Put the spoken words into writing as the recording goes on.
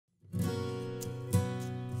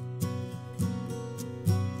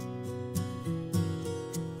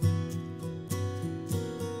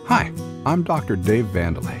I'm Dr. Dave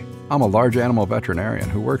Vandelay. I'm a large animal veterinarian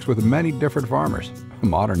who works with many different farmers,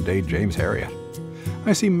 modern-day James Herriot.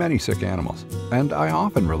 I see many sick animals, and I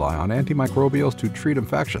often rely on antimicrobials to treat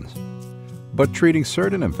infections. But treating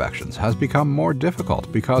certain infections has become more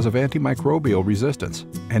difficult because of antimicrobial resistance,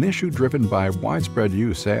 an issue driven by widespread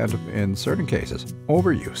use and, in certain cases,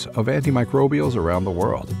 overuse of antimicrobials around the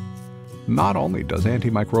world. Not only does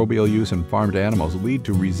antimicrobial use in farmed animals lead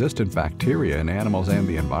to resistant bacteria in animals and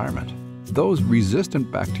the environment, those resistant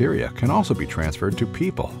bacteria can also be transferred to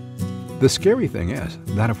people. The scary thing is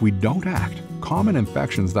that if we don't act, common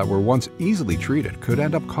infections that were once easily treated could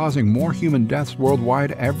end up causing more human deaths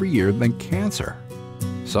worldwide every year than cancer.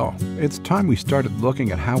 So, it's time we started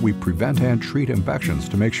looking at how we prevent and treat infections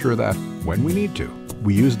to make sure that, when we need to,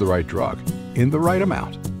 we use the right drug, in the right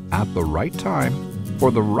amount, at the right time,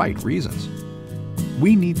 for the right reasons.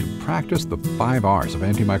 We need to practice the 5 R's of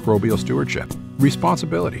antimicrobial stewardship: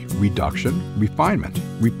 responsibility, reduction, refinement,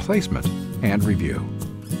 replacement, and review.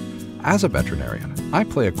 As a veterinarian, I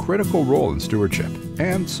play a critical role in stewardship,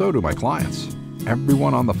 and so do my clients.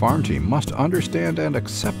 Everyone on the farm team must understand and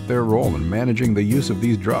accept their role in managing the use of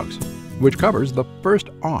these drugs, which covers the first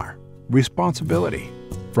R, responsibility.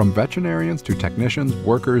 From veterinarians to technicians,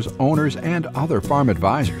 workers, owners, and other farm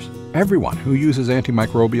advisors, everyone who uses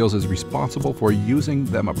antimicrobials is responsible for using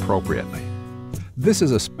them appropriately. This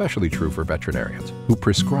is especially true for veterinarians who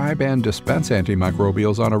prescribe and dispense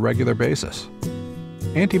antimicrobials on a regular basis.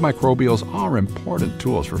 Antimicrobials are important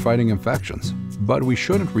tools for fighting infections, but we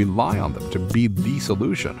shouldn't rely on them to be the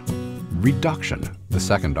solution. Reduction, the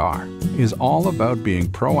second R, is all about being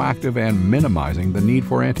proactive and minimizing the need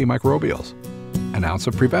for antimicrobials. An ounce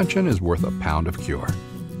of prevention is worth a pound of cure.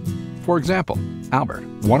 For example, Albert,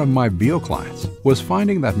 one of my veal clients, was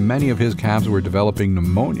finding that many of his calves were developing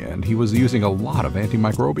pneumonia and he was using a lot of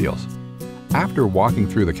antimicrobials. After walking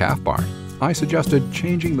through the calf barn, I suggested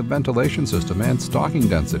changing the ventilation system and stocking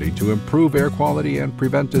density to improve air quality and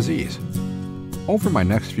prevent disease. Over my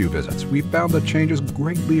next few visits, we found that changes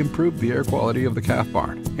greatly improved the air quality of the calf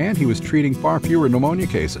barn, and he was treating far fewer pneumonia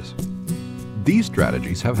cases. These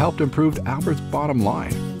strategies have helped improve Albert's bottom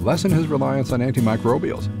line, lessen his reliance on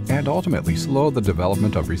antimicrobials, and ultimately slow the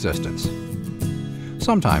development of resistance.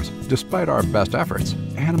 Sometimes, despite our best efforts,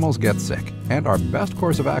 animals get sick, and our best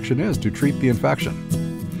course of action is to treat the infection.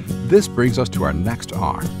 This brings us to our next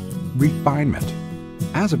R, refinement.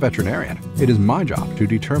 As a veterinarian, it is my job to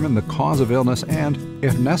determine the cause of illness and,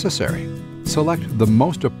 if necessary, select the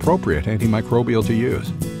most appropriate antimicrobial to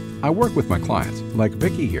use. I work with my clients, like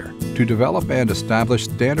Vicky here, to develop and establish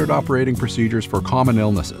standard operating procedures for common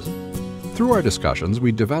illnesses. Through our discussions,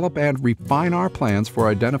 we develop and refine our plans for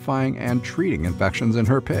identifying and treating infections in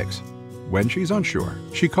her pigs. When she's unsure,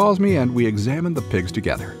 she calls me and we examine the pigs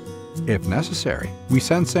together. If necessary, we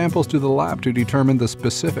send samples to the lab to determine the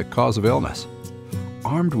specific cause of illness.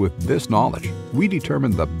 Armed with this knowledge, we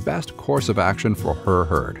determine the best course of action for her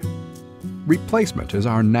herd. Replacement is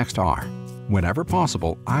our next R. Whenever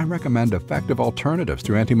possible, I recommend effective alternatives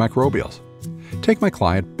to antimicrobials. Take my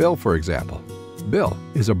client Bill, for example. Bill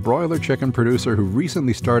is a broiler chicken producer who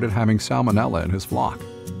recently started having salmonella in his flock.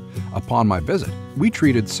 Upon my visit, we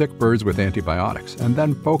treated sick birds with antibiotics and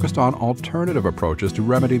then focused on alternative approaches to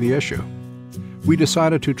remedy the issue. We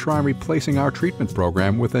decided to try replacing our treatment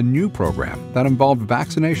program with a new program that involved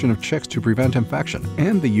vaccination of chicks to prevent infection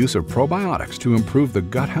and the use of probiotics to improve the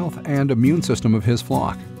gut health and immune system of his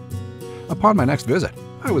flock. Upon my next visit,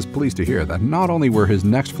 I was pleased to hear that not only were his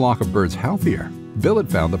next flock of birds healthier, Bill had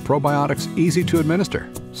found the probiotics easy to administer,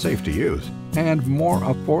 safe to use, and more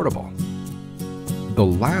affordable. The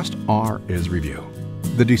last R is review.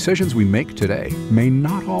 The decisions we make today may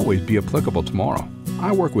not always be applicable tomorrow.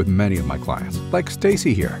 I work with many of my clients, like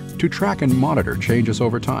Stacy here, to track and monitor changes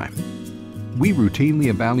over time. We routinely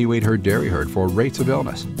evaluate her dairy herd for rates of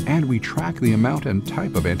illness, and we track the amount and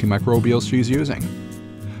type of antimicrobials she's using.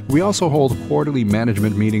 We also hold quarterly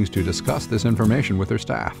management meetings to discuss this information with her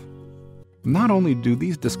staff. Not only do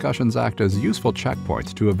these discussions act as useful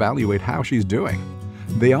checkpoints to evaluate how she's doing,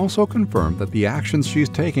 they also confirm that the actions she's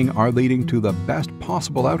taking are leading to the best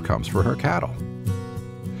possible outcomes for her cattle.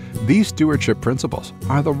 These stewardship principles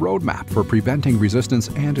are the roadmap for preventing resistance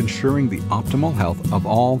and ensuring the optimal health of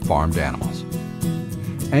all farmed animals.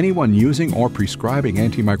 Anyone using or prescribing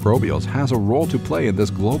antimicrobials has a role to play in this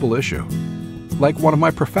global issue. Like one of my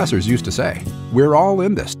professors used to say, we're all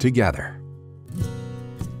in this together.